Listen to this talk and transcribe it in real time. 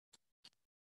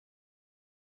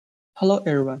Hello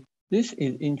everyone, this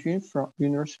is Injun from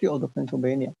University of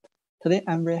Pennsylvania. Today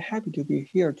I'm very happy to be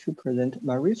here to present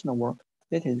my recent work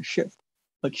that is Shift,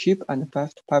 a cheap and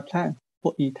fast pipeline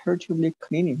for iteratively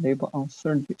cleaning label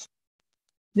uncertainties.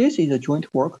 This is a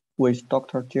joint work with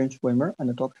Dr. James Weimer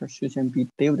and Dr. Susan B.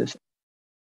 Davidson.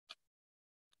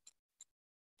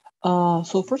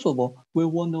 So first of all, we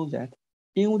will know that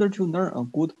in order to learn a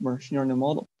good machine learning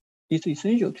model, it's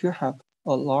essential to have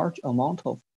a large amount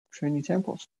of training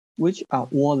samples, which are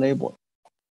all labeled.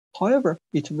 However,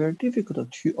 it's very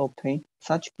difficult to obtain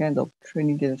such kind of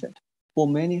training dataset for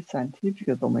many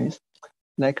scientific domains,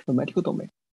 like the medical domain,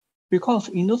 because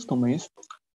in those domains,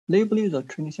 labeling the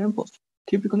training samples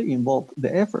typically involve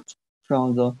the efforts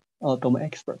from the domain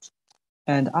experts,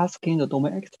 and asking the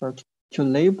domain experts to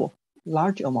label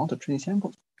large amount of training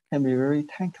samples can be very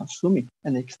time-consuming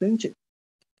and expensive.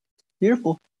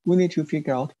 Therefore, we need to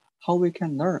figure out how we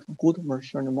can learn a good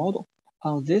machine learning model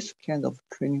on this kind of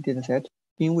training dataset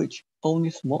in which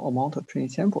only small amount of training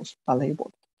samples are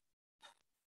labeled.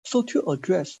 So to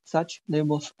address such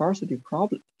label sparsity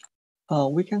problem,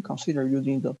 we can consider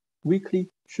using the weakly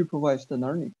supervised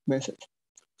learning method.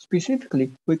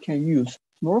 Specifically, we can use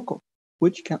Snorkel,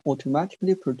 which can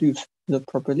automatically produce the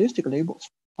probabilistic labels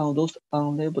on those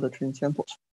unlabeled training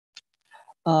samples.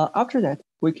 After that,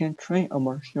 we can train a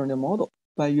machine learning model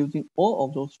by using all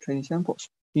of those training samples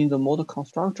in the model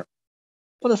constructor.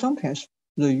 But sometimes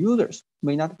the users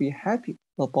may not be happy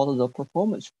about the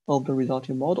performance of the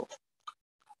resulting models.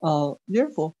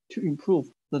 Therefore, to improve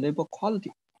the label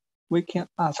quality, we can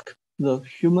ask the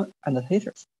human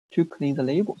annotators to clean the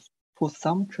labels for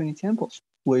some training samples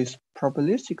with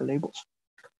probabilistic labels.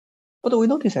 But we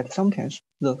notice that sometimes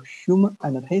the human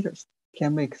annotators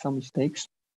can make some mistakes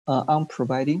on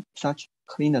providing such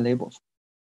clean labels.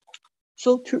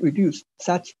 So to reduce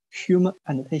such human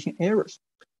annotation errors,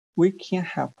 we can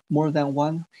have more than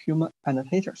one human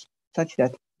annotators such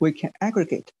that we can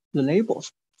aggregate the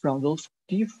labels from those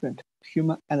different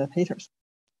human annotators.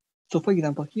 So for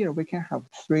example, here we can have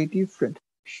 3 different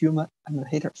human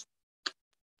annotators.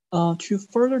 To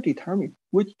further determine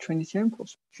which training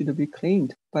samples should be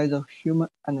cleaned by the human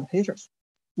annotators,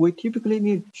 we typically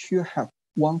need to have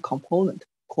one component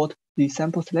called the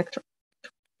sample selector.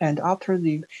 And after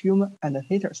the human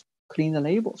annotators clean the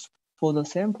labels for the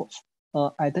samples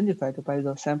identified by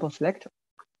the sample selector,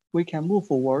 we can move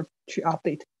forward to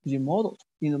update the models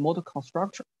in the model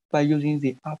constructor by using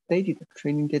the updated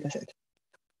training dataset.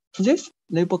 So this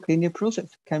label cleaning process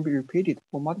can be repeated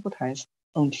for multiple times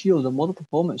until the model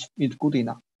performance is good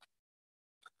enough.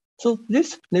 So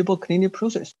this label cleaning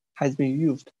process has been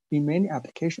used in many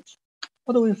applications,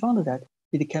 but we found that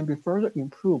it can be further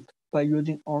improved by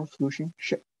using our solution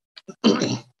Shift.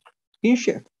 In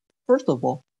Shift, first of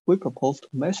all, we proposed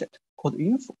a method called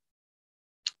info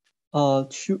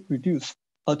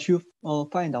to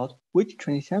find out which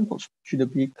training samples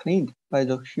should be cleaned by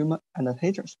the human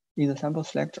annotators in the sample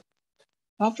selector.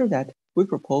 After that, we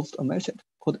proposed a method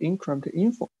called increment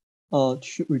info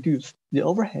to reduce the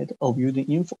overhead of using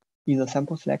info in the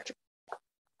sample selector.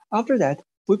 After that,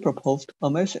 we proposed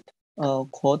a method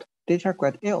called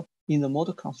data_L in the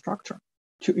model constructor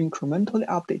to incrementally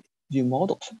update the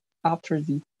models after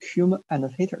the human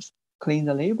annotators clean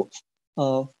the labels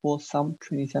for some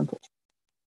training samples.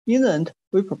 In the end,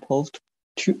 we proposed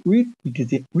to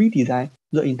redesign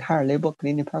the entire label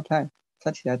cleaning pipeline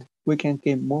such that we can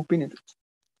gain more benefits.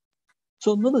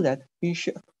 So note that in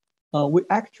Shift, we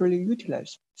actually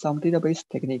utilize some database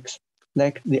techniques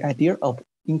like the idea of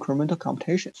incremental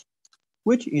computations,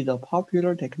 which is a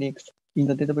popular technique in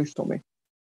the database domain.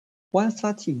 One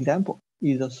such example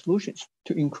is the solutions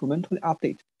to incrementally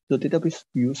update the database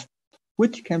views,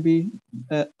 which can be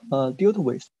dealt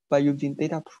with by using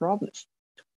data problems.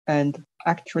 And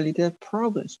actually, data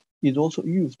problems is also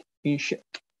used in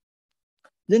Shift.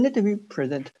 Then let me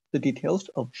present the details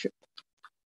of Shift.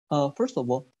 First of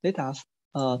all, let us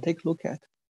take a look at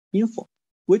info,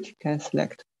 which can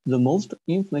select the most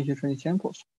influential training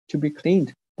samples to be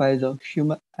cleaned by the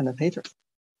human annotators.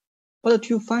 But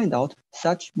to find out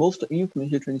such most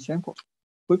influential training samples,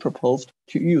 we proposed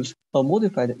to use a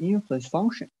modified influence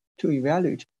function to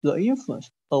evaluate the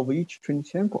influence of each training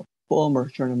sample for a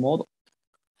machine learning model.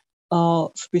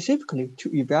 Specifically,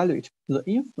 to evaluate the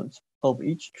influence of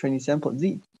each training sample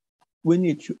Z, we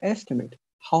need to estimate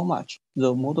how much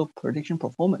the model prediction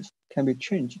performance can be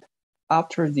changed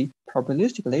after the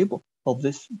probabilistic label of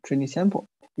this training sample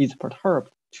is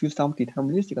perturbed to some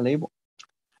deterministic label.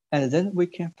 And then we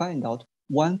can find out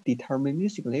one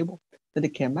deterministic label that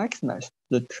can maximize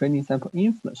the training sample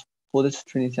influence for this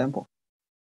training sample.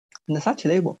 And such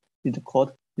label is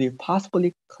called the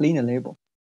possibly clean label.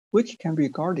 which can be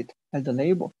regarded as the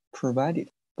label provided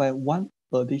by one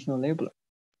additional labeler.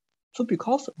 So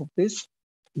because of this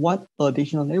one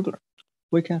additional labeler,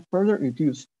 we can further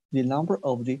reduce the number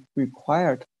of the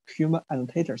required human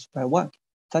annotators by one,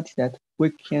 such that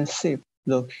we can save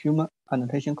the human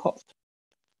annotation cost.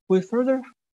 We further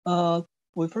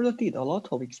did a lot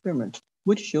of experiments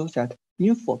which shows that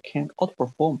info can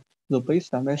outperform the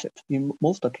baseline method in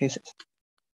most cases.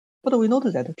 But we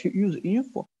noticed that to use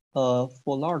info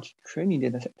for large training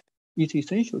dataset is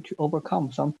essential to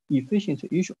overcome some efficiency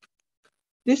issues.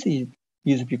 This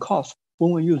is because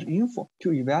when we use info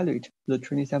to evaluate the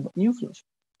training sample influence,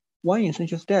 one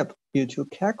essential step is to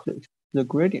calculate the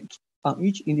gradients on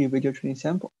each individual training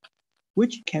sample,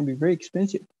 which can be very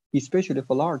expensive, especially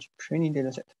for large training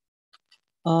dataset.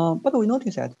 But we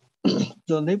notice that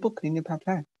the label cleaning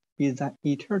pipeline is an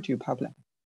iterative pipeline.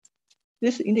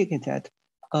 This indicates that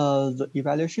the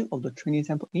evaluation of the training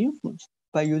sample influence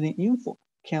by using info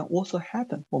can also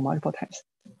happen for multiple times.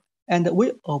 And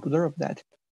we observe that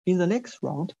in the next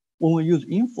round, when we use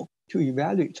info to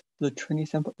evaluate the training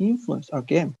sample influence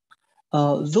again,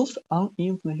 those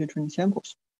uninfluential training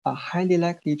samples are highly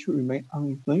likely to remain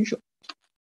uninfluential.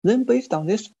 Then based on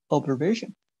this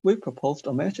observation, we proposed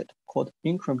a method called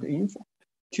increment info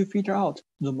to filter out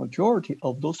the majority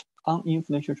of those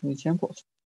uninfluential training samples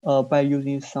by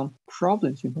using some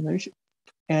provenance information.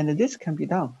 And this can be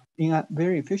done in a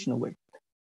very efficient way.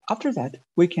 After that,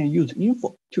 we can use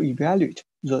info to evaluate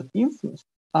the influence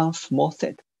on a small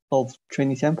set of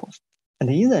training samples. And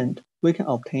in the end, we can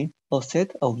obtain a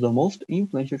set of the most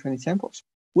influential training samples,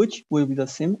 which will be the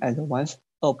same as the ones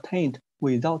obtained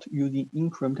without using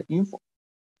increment info.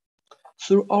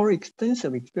 Through our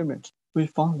extensive experiments, we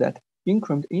found that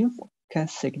increment info can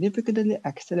significantly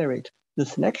accelerate the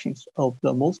selections of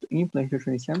the most influential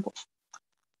training samples.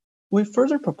 We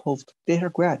further proposed data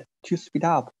grad to speed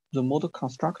up the model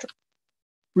constructor.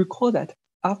 Recall that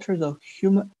after the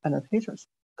human annotators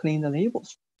clean the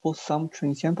labels for some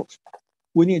training samples,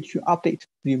 we need to update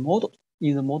the model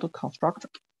in the model constructor.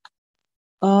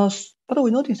 But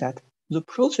we notice that the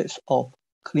process of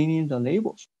cleaning the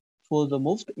labels for the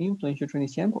most influential training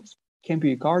samples can be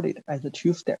regarded as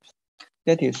two steps.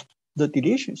 That is, the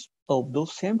deletions of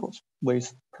those samples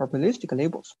with probabilistic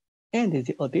labels and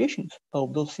the additions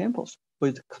of those samples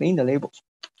with cleaned labels.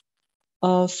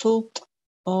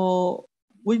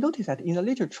 We notice that in the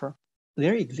literature,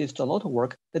 there exists a lot of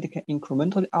work that can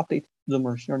incrementally update the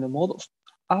machine learning models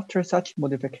after such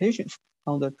modifications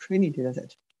on the training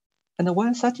dataset. And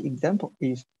one such example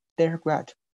is DataGrad,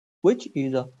 which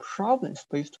is a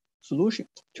provenance-based solution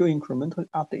to incrementally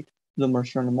update the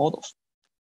machine learning models.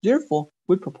 Therefore,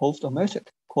 we proposed a method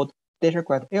called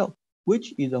DataGrad-L,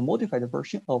 which is a modified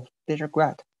version of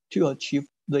DataGrad to achieve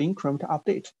the incremental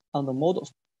updates on the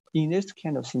models in this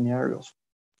kind of scenarios.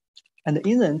 And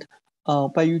in the end,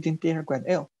 by using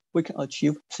DataGrad-L, we can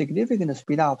achieve significant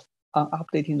speedups on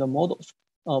updating the models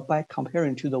by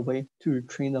comparing to the way to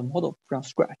retrain the model from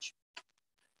scratch.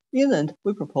 In the end,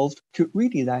 we proposed to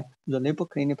redesign the label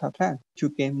cleaning pipeline to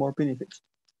gain more benefits.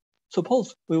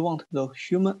 Suppose we want the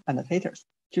human annotators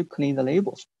to clean the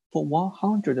labels for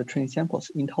 100 training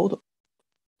samples in total.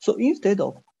 So instead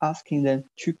of asking them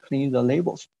to clean the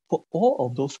labels for all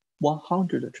of those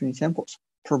 100 training samples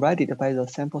provided by the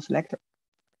sample selector,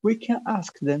 we can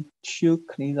ask them to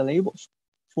clean the labels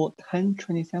for 10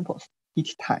 training samples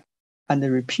each time and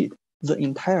repeat the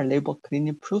entire label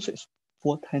cleaning process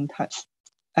for 10 times.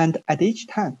 And at each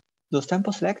time, the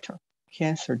sample selector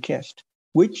can suggest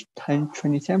which 10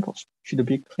 training samples should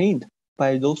be cleaned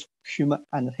by those human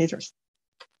annotators.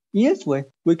 In this way,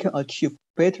 we can achieve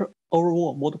better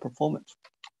overall model performance.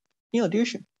 In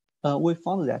addition, we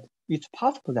found that it's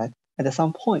possible that at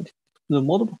some point, the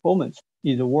model performance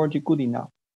is already good enough,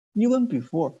 even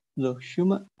before the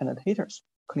human annotators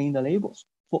clean the labels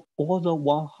for all the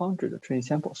 100 training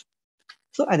samples.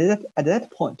 So at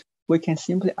that point, we can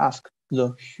simply ask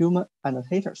the human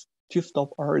annotators to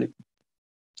stop early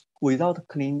without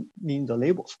cleaning the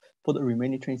labels for the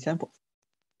remaining training samples.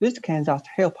 This can thus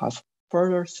help us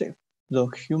further save the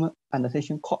human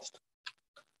annotation cost.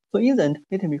 So in the end,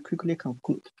 let me quickly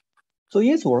conclude. So in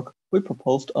this work, we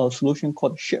proposed a solution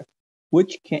called Shift,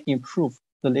 which can improve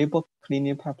the label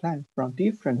cleaning pipeline from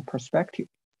different perspectives.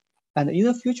 And in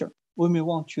the future, we may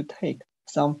want to take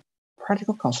some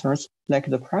practical concerns like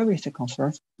the privacy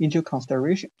concerns into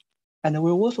consideration. And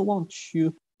we also want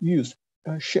to use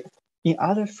Shift in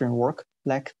other framework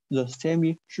like the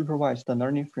semi-supervised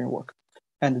learning framework.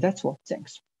 And that's all.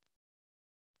 Thanks.